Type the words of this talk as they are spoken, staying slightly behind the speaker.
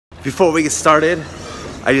Before we get started,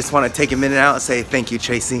 I just want to take a minute out and say thank you,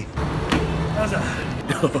 Tracy.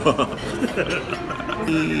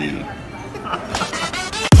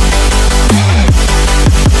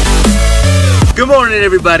 Good morning,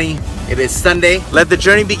 everybody. It is Sunday. Let the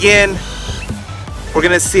journey begin. We're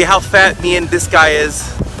gonna see how fat me and this guy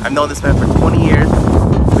is. I've known this man for 20 years.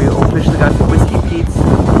 We officially got some Whiskey Pete's.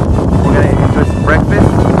 We're gonna enjoy some breakfast,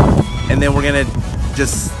 and then we're gonna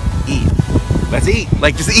just eat. Let's eat.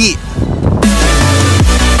 Like, just eat.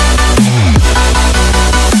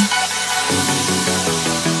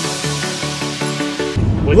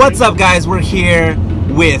 What's up, guys? We're here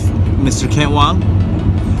with Mr. Kent Wong,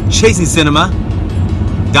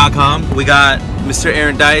 ChasingCinema.com. We got Mr.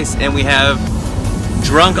 Aaron Dice, and we have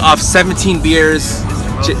drunk off 17 beers.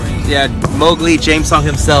 Yeah, Mowgli, James Song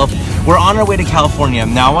himself. We're on our way to California.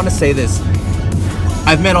 Now, I want to say this.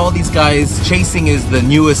 I've met all these guys. Chasing is the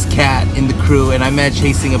newest cat in the crew, and I met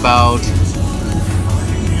Chasing about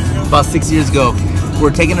 6 years ago. We're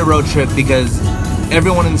taking a road trip because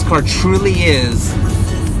everyone in this car truly is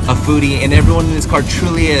a foodie, and everyone in this car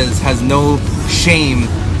truly has no shame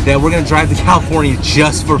that we're gonna drive to California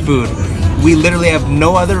just for food. We literally have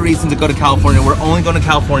no other reason to go to California. We're only going to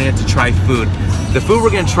California to try food. The food we're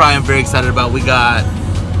gonna try, I'm very excited about. We got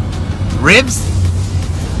ribs.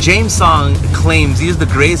 James Song claims these are the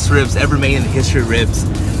greatest ribs ever made in the history of ribs.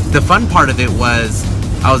 The fun part of it was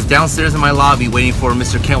I was downstairs in my lobby waiting for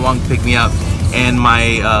Mr. Kent Wong to pick me up, and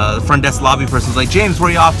my front desk lobby person was like, "James, where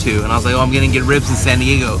are you off to?" And I was like, "Oh, I'm gonna get ribs in San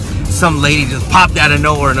Diego." Some lady just popped out of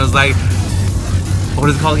nowhere, and I was like, "What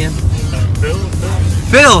is it called again?"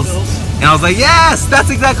 Phil's. And I was like, "Yes, that's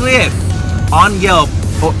exactly it." On Yelp,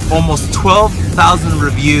 almost 12,000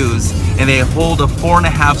 reviews, and they hold a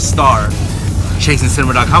 4.5 star.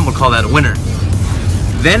 ChasingCinema.com would call that a winner.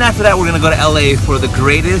 Then after that, we're gonna go to LA for the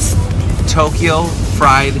greatest Tokyo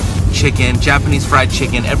fried chicken, Japanese fried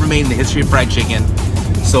chicken ever made in the history of fried chicken.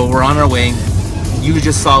 So we're on our way. You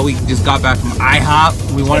just saw we just got back from IHOP.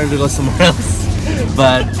 We wanted to go somewhere else,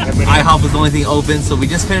 but IHOP was the only thing open, so we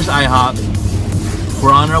just finished IHOP.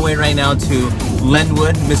 We're on our way right now to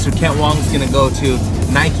Lenwood. Mr. Kent Wong is gonna go to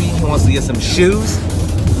Nike. He wants to get some shoes,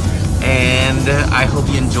 and I hope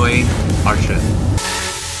you enjoy our trip.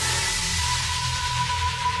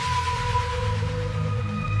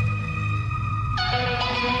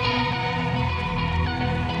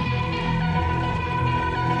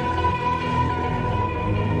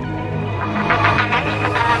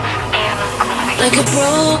 Like a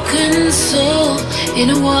broken soul in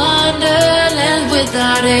a wonderland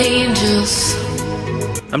without angels.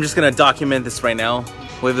 I'm just gonna document this right now.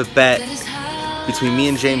 We have a bet between me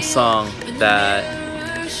and James Song that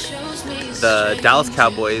the Dallas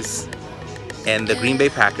Cowboys and the Green Bay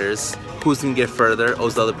Packers, who's gonna get further,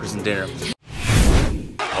 owes the other person dinner.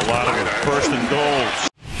 A lot of first and goals.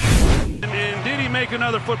 And did he make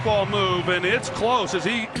another football move? And it's close as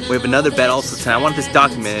he... We have another bet also tonight. I want this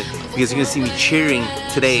documented because you're gonna see me cheering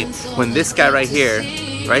today when this guy right here,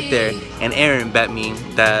 right there, and Aaron bet me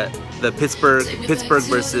that the Pittsburgh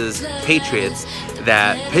versus Patriots,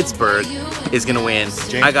 that Pittsburgh is gonna win.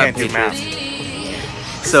 James I got can't do Patriots.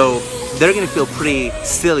 So they're gonna feel pretty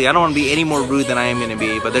silly. I don't want to be any more rude than I am gonna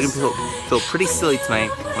be, but they're gonna feel pretty silly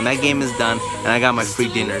tonight when that game is done and I got my free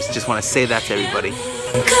dinners. Just want to say that to everybody.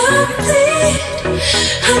 Complete.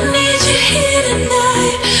 I need you here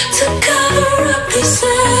tonight to cover up these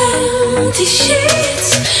empty sheets,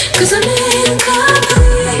 'cause I'm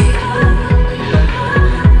incomplete.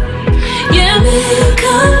 Yeah, I'm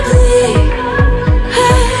incomplete.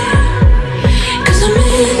 Hey, 'cause I'm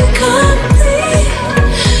incomplete.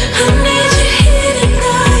 I need you here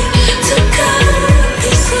tonight to cover up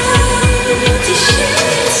these empty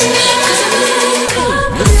sheets, 'cause I'm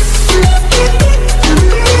incomplete.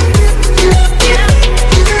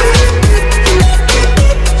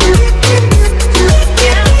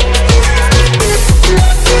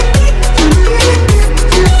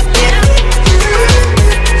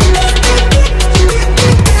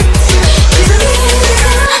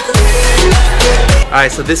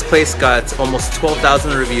 Alright, so this place got almost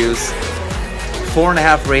 12,000 reviews,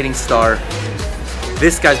 4.5 rating star.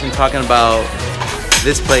 This guy's been talking about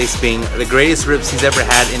this place being the greatest ribs he's ever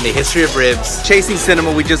had in the history of ribs. Chasing Cinema,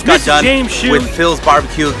 we just got done with Phil's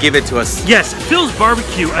Barbecue. Give it to us. Yes, Phil's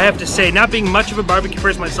Barbecue, I have to say, not being much of a barbecue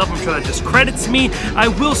person myself, I'm sure that discredits me. I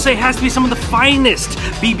will say has to be some of the finest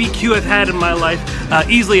BBQ I've had in my life.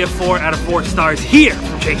 Easily a 4 out of 4 stars here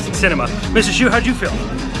from Chasing Cinema. Mr. Shu, how'd you feel?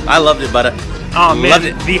 I loved it, but oh man, loved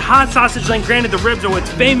it. The hot sausage link, granted the ribs are what's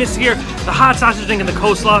famous here, the hot sausage link and the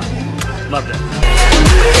coleslaw, loved it.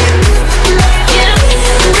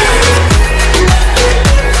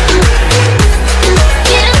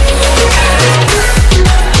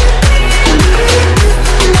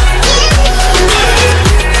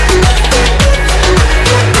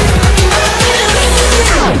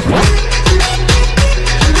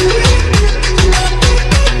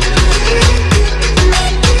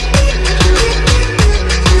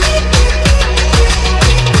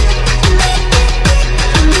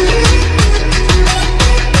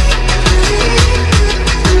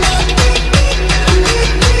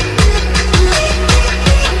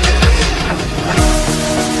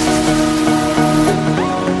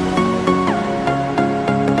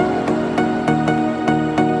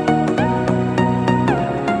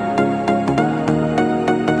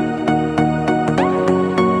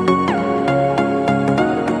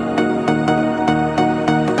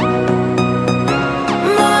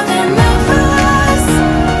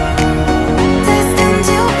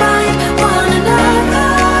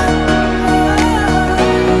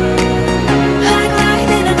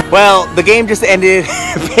 Well, the game just ended.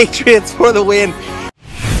 Patriots for the win.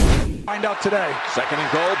 Find out today. Second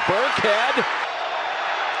and goal, Burkhead.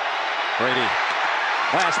 Brady.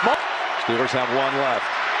 Last moment. Steelers have one left.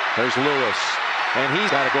 There's Lewis. And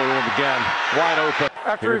he's got to go to him again. Wide open.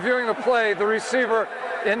 After reviewing the play, the receiver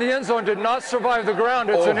in the end zone did not survive the ground.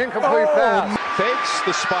 It's an incomplete pass. Fakes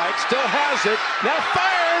the spike, still has it. Now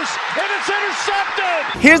fires, and it's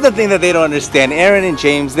intercepted. Here's the thing that they don't understand. Aaron and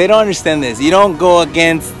James, they don't understand this. You don't go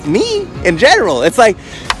against me in general. It's like,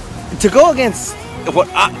 to go against what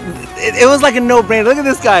it was like a no-brainer. Look at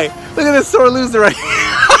this guy. Look at this sore loser right here.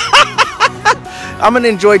 I'm gonna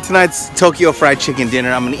enjoy tonight's Tokyo fried chicken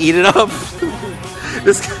dinner. I'm gonna eat it up.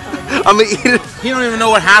 I'm gonna eat it. He don't even know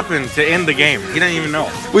what happened to end the game. He doesn't even know.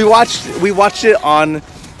 We watched it on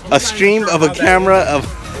a stream of a camera of.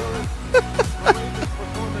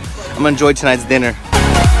 I'm gonna enjoy tonight's dinner.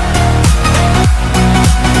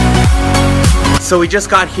 So we just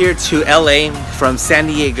got here to LA from San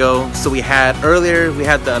Diego. So we had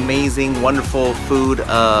the amazing, wonderful food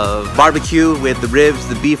of barbecue with the ribs,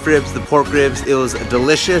 the beef ribs, the pork ribs. It was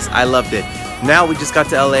delicious. I loved it. Now we just got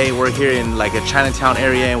to LA. We're here in like a Chinatown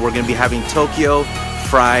area and we're gonna be having Tokyo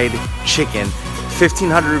fried chicken.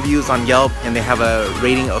 1,500 reviews on Yelp and they have a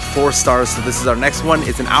rating of 4 stars. So this is our next one.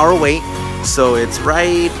 It's an hour wait. So it's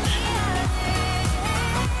right,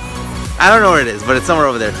 I don't know where it is, but it's somewhere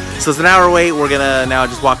over there. So it's an hour wait. We're gonna now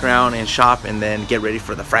just walk around and shop and then get ready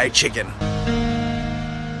for the fried chicken.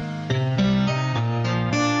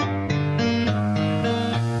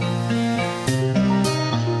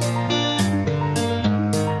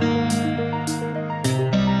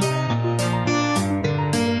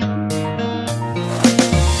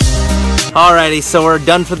 Alrighty, so we're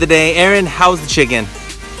done for the day. Aaron, how's the chicken?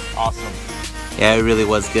 Awesome. Yeah, it really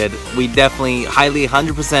was good. We definitely highly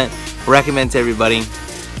 100% recommend to everybody.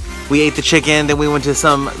 We ate the chicken, then we went to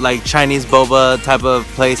some like Chinese boba type of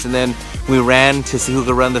place, and then we ran to see who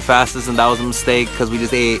could run the fastest, and that was a mistake because we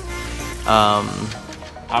just ate.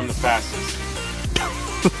 I'm the fastest.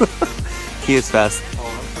 He is fast. Oh,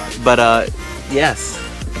 I'm sorry. But yes.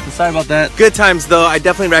 Sorry about that. Good times though. I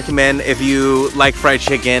definitely recommend if you like fried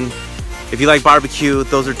chicken. If you like barbecue,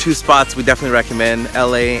 those are 2 spots we definitely recommend,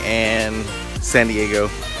 LA and San Diego.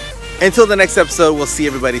 Until the next episode, we'll see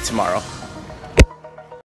everybody tomorrow.